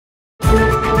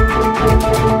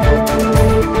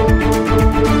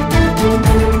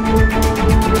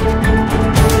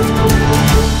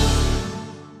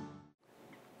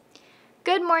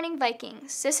morning,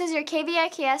 Vikings. This is your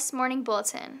KVIKS Morning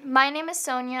Bulletin. My name is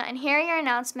Sonia, and here are your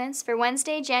announcements for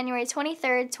Wednesday, January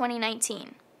 23rd,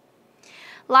 2019.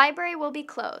 Library will be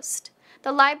closed.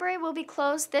 The library will be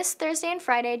closed this Thursday and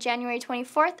Friday, January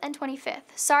 24th and 25th.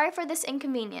 Sorry for this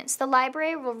inconvenience. The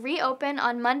library will reopen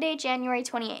on Monday, January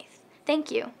 28th. Thank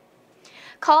you.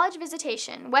 College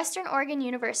visitation, Western Oregon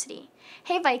University.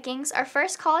 Hey Vikings, our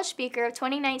first college speaker of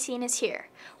 2019 is here.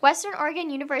 Western Oregon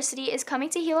University is coming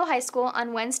to Hilo High School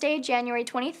on Wednesday, January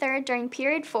 23rd during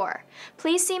Period 4.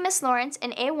 Please see Ms. Lawrence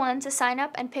in A1 to sign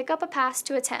up and pick up a pass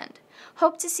to attend.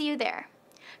 Hope to see you there.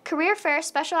 Career Fair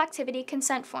Special Activity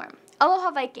Consent Form.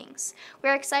 Aloha Vikings! We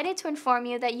are excited to inform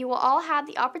you that you will all have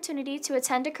the opportunity to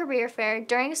attend a career fair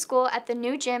during school at the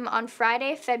new gym on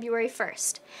Friday, February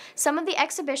 1st. Some of the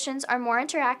exhibitions are more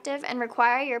interactive and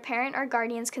require your parent or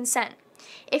guardian's consent.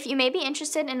 If you may be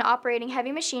interested in operating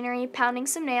heavy machinery, pounding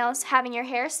some nails, having your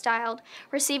hair styled,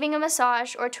 receiving a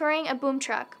massage, or touring a boom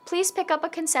truck, please pick up a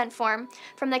consent form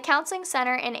from the Counseling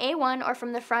Center in A1 or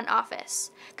from the front office.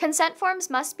 Consent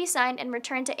forms must be signed and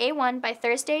returned to A1 by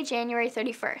Thursday, January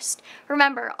 31st.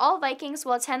 Remember, all Vikings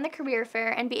will attend the career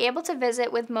fair and be able to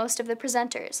visit with most of the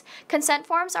presenters. Consent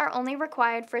forms are only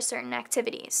required for certain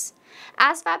activities.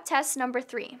 ASVAB test number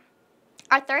 3.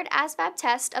 Our third ASVAB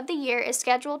test of the year is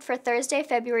scheduled for Thursday,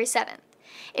 February 7th.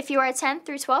 If you are a 10th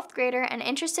through 12th grader and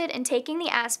interested in taking the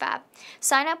ASVAB,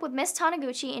 sign up with Ms.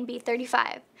 Tanaguchi in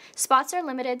B35. Spots are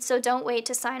limited, so don't wait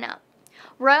to sign up.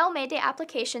 Royal May Day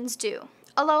applications due.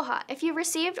 Aloha! If you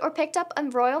received or picked up a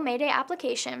Royal May Day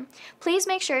application, please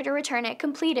make sure to return it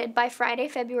completed by Friday,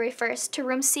 February 1st to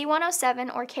room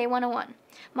C107 or K101.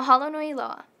 Mahalo nui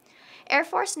loa. Air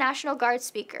Force National Guard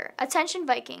speaker. Attention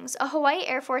Vikings, a Hawaii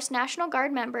Air Force National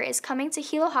Guard member is coming to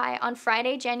Hilo High on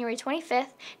Friday, January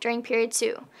 25th during Period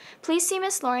 2. Please see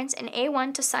Ms. Lawrence in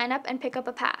A1 to sign up and pick up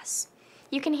a pass.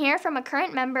 You can hear from a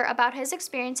current member about his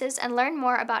experiences and learn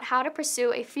more about how to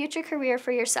pursue a future career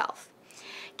for yourself.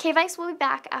 KVIKS will be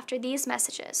back after these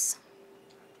messages.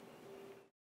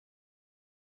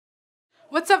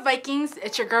 What's up, Vikings?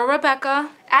 It's your girl, Rebecca.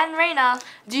 And Reina.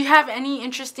 Do you have any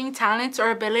interesting talents or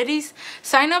abilities?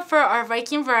 Sign up for our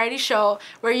Viking Variety Show,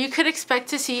 where you could expect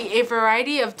to see a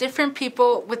variety of different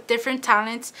people with different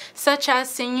talents, such as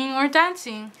singing or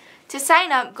dancing. To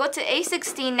sign up, go to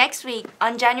A16 next week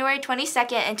on January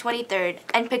 22nd and 23rd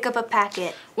and pick up a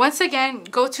packet. Once again,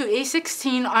 go to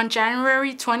A16 on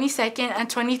January 22nd and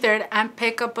 23rd and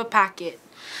pick up a packet.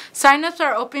 Sign-ups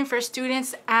are open for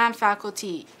students and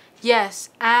faculty. Yes,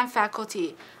 and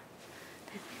faculty.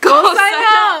 Go sign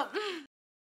up!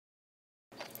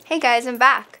 Hey guys, I'm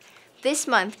back. This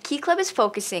month, Key Club is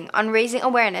focusing on raising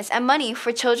awareness and money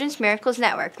for Children's Miracles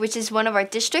Network, which is one of our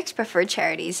district's preferred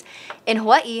charities. In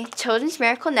Hawaii, Children's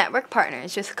Miracle Network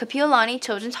partners with Kapiolani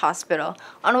Children's Hospital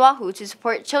on Oahu to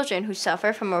support children who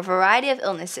suffer from a variety of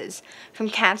illnesses, from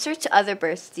cancer to other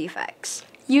birth defects.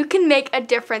 You can make a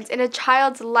difference in a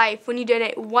child's life when you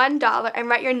donate $1 and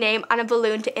write your name on a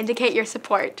balloon to indicate your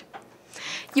support.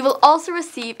 You will also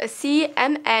receive a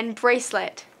CMN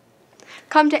bracelet.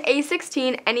 Come to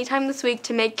A16 anytime this week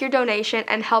to make your donation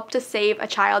and help to save a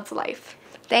child's life.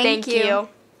 Thank you.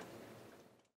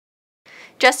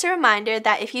 Just a reminder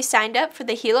that if you signed up for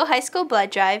the Hilo High School Blood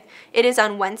Drive, it is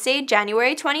on Wednesday,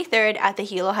 January 23rd at the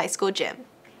Hilo High School Gym.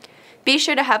 Be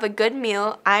sure to have a good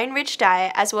meal, iron-rich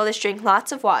diet, as well as drink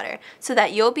lots of water so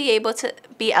that you'll be able to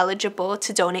be eligible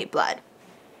to donate blood.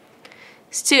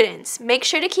 Students, make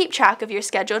sure to keep track of your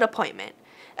scheduled appointment.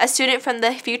 A student from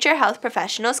the Future Health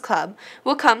Professionals Club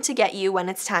will come to get you when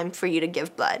it's time for you to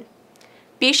give blood.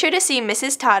 Be sure to see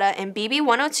Mrs. Tata in BB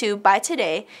 102 by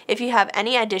today if you have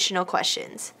any additional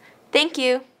questions. Thank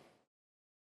you.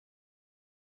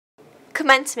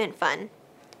 Commencement Fund.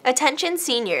 Attention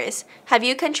seniors, have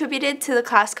you contributed to the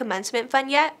class commencement fund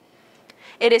yet?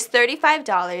 It is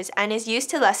 $35 and is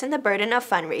used to lessen the burden of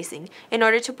fundraising in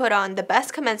order to put on the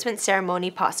best commencement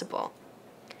ceremony possible.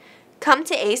 Come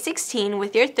to A16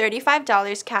 with your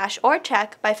 $35 cash or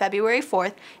check by February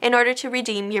 4th in order to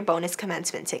redeem your bonus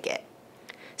commencement ticket.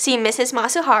 See Mrs.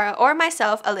 Masuhara or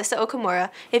myself, Alyssa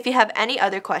Okamura, if you have any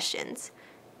other questions.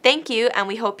 Thank you, and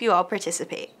we hope you all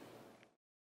participate.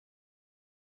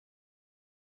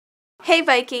 Hey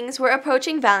Vikings, we're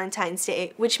approaching Valentine's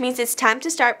Day, which means it's time to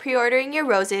start pre-ordering your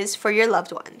roses for your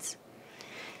loved ones.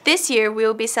 This year, we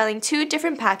will be selling 2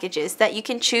 different packages that you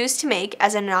can choose to make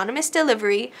as anonymous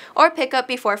delivery or pick up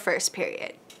before first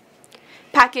period.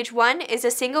 Package 1 is a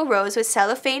single rose with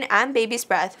cellophane and baby's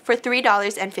breath for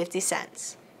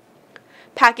 $3.50.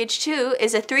 Package 2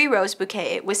 is a 3-rose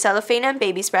bouquet with cellophane and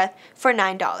baby's breath for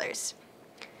 $9.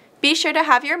 Be sure to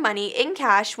have your money in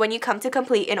cash when you come to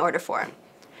complete an order form.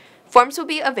 Forms will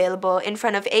be available in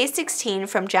front of A16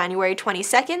 from January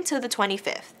 22nd to the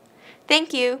 25th.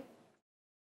 Thank you.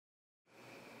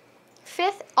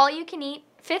 Fifth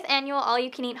annual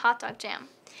all-you-can-eat hot dog jam.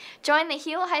 Join the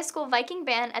Hilo High School Viking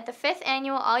Band at the 5th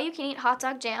annual all-you-can-eat hot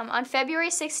dog jam on February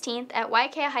 16th at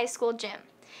Waianuenue High School gym.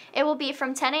 It will be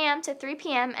from 10 a.m. to 3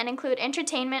 p.m. and include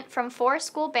entertainment from 4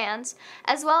 school bands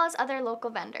as well as other local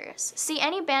vendors. See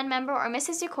any band member or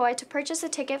Mrs. Yukoi to purchase a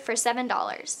ticket for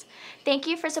 $7. Thank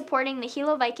you for supporting the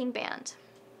Hilo Viking Band.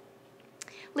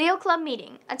 Leo Club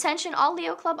meeting. Attention all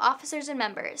Leo Club officers and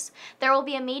members. There will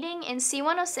be a meeting in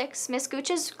C106, Ms.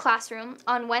 Gooch's classroom,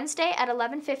 on Wednesday at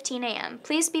 11:15 a.m.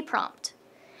 Please be prompt.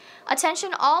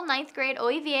 Attention all 9th grade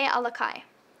OEVA Alakai.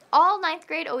 All 9th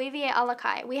grade OEVA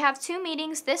Alakai, we have 2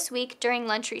 meetings this week during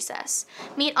lunch recess.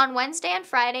 Meet on Wednesday and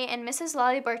Friday in Mrs.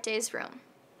 Laliberte's room.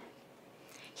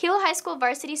 Hilo High School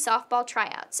varsity softball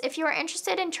tryouts. If you are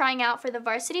interested in trying out for the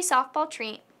varsity softball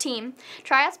team,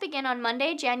 tryouts begin on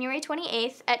Monday, January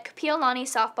 28th at Kapiolani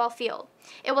Softball Field.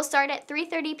 It will start at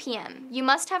 3:30 p.m. You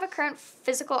must have a current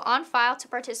physical on file to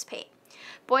participate.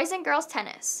 Boys and girls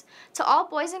tennis. To all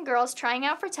boys and girls trying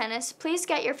out for tennis, please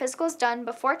get your physicals done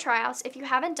before tryouts if you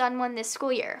haven't done one this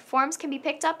school year. Forms can be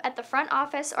picked up at the front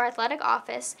office or athletic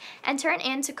office and turn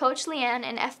in to Coach Leanne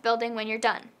in F building when you're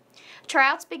done.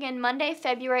 Tryouts begin Monday,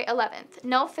 February 11th.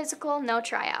 No physical, no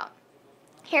tryout.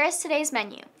 Here is today's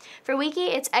menu. For Wiki,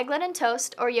 it's egglet and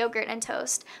toast or yogurt and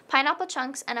toast, pineapple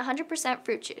chunks, and 100%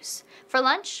 fruit juice. For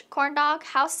lunch, corn dog,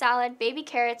 house salad, baby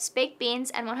carrots, baked beans,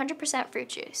 and 100% fruit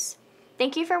juice.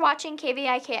 Thank you for watching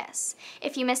KVIKS.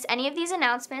 If you missed any of these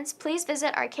announcements, please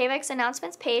visit our KVIKS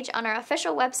announcements page on our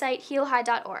official website,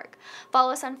 hilohigh.org.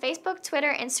 Follow us on Facebook,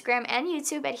 Twitter, Instagram, and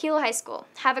YouTube at Hilo High School.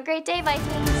 Have a great day,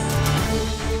 Vikings!